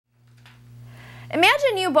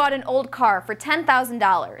Imagine you bought an old car for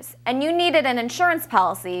 $10,000 and you needed an insurance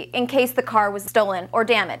policy in case the car was stolen or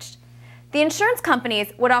damaged. The insurance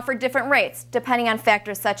companies would offer different rates depending on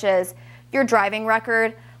factors such as your driving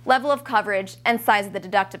record, level of coverage, and size of the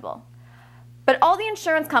deductible. But all the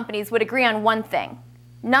insurance companies would agree on one thing: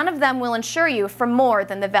 none of them will insure you for more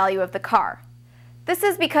than the value of the car. This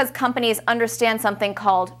is because companies understand something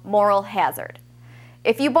called moral hazard.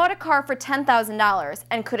 If you bought a car for $10,000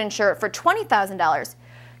 and could insure it for $20,000,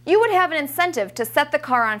 you would have an incentive to set the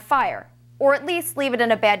car on fire, or at least leave it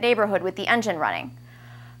in a bad neighborhood with the engine running.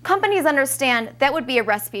 Companies understand that would be a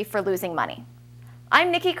recipe for losing money.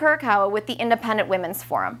 I'm Nikki Kurokawa with the Independent Women's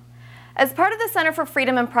Forum. As part of the Center for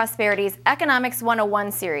Freedom and Prosperity's Economics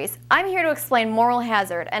 101 series, I'm here to explain moral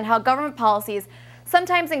hazard and how government policies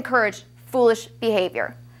sometimes encourage foolish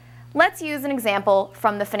behavior. Let's use an example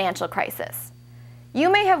from the financial crisis. You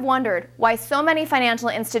may have wondered why so many financial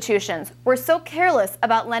institutions were so careless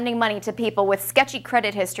about lending money to people with sketchy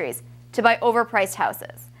credit histories to buy overpriced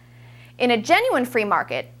houses. In a genuine free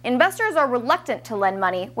market, investors are reluctant to lend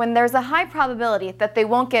money when there's a high probability that they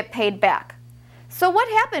won't get paid back. So what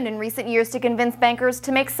happened in recent years to convince bankers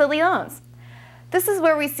to make silly loans? This is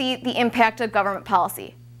where we see the impact of government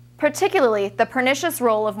policy, particularly the pernicious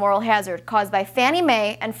role of moral hazard caused by Fannie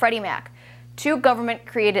Mae and Freddie Mac, two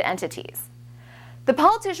government-created entities. The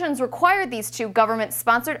politicians required these two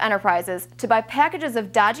government-sponsored enterprises to buy packages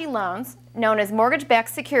of dodgy loans, known as mortgage-backed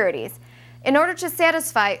securities, in order to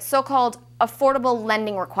satisfy so-called affordable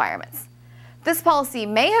lending requirements. This policy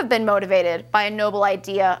may have been motivated by a noble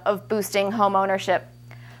idea of boosting home ownership,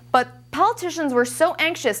 but politicians were so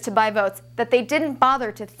anxious to buy votes that they didn't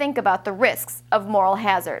bother to think about the risks of moral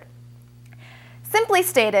hazard. Simply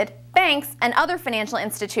stated, banks and other financial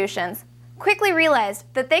institutions quickly realized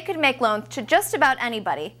that they could make loans to just about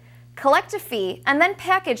anybody, collect a fee, and then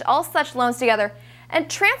package all such loans together and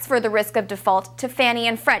transfer the risk of default to Fannie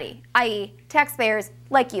and Freddie, i.e., taxpayers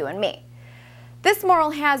like you and me. This moral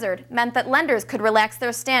hazard meant that lenders could relax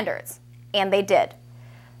their standards, and they did.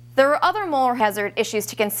 There are other moral hazard issues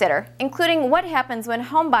to consider, including what happens when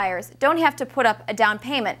home buyers don't have to put up a down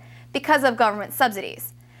payment because of government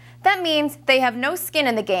subsidies. That means they have no skin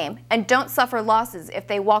in the game and don't suffer losses if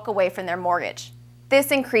they walk away from their mortgage.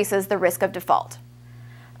 This increases the risk of default.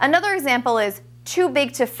 Another example is too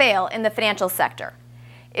big to fail in the financial sector.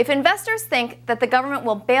 If investors think that the government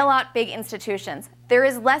will bail out big institutions, there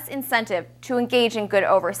is less incentive to engage in good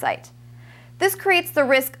oversight. This creates the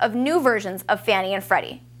risk of new versions of Fannie and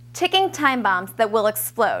Freddie, ticking time bombs that will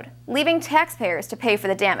explode, leaving taxpayers to pay for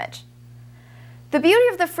the damage. The beauty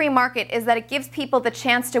of the free market is that it gives people the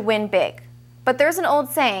chance to win big. But there's an old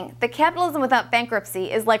saying that capitalism without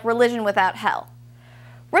bankruptcy is like religion without hell.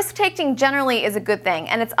 Risk-taking generally is a good thing,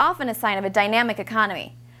 and it's often a sign of a dynamic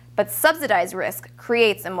economy. But subsidized risk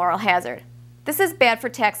creates a moral hazard. This is bad for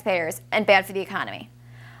taxpayers and bad for the economy.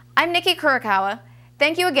 I'm Nikki Kurokawa.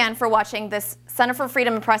 Thank you again for watching this Center for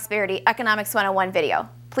Freedom and Prosperity Economics 101 video.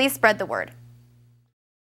 Please spread the word.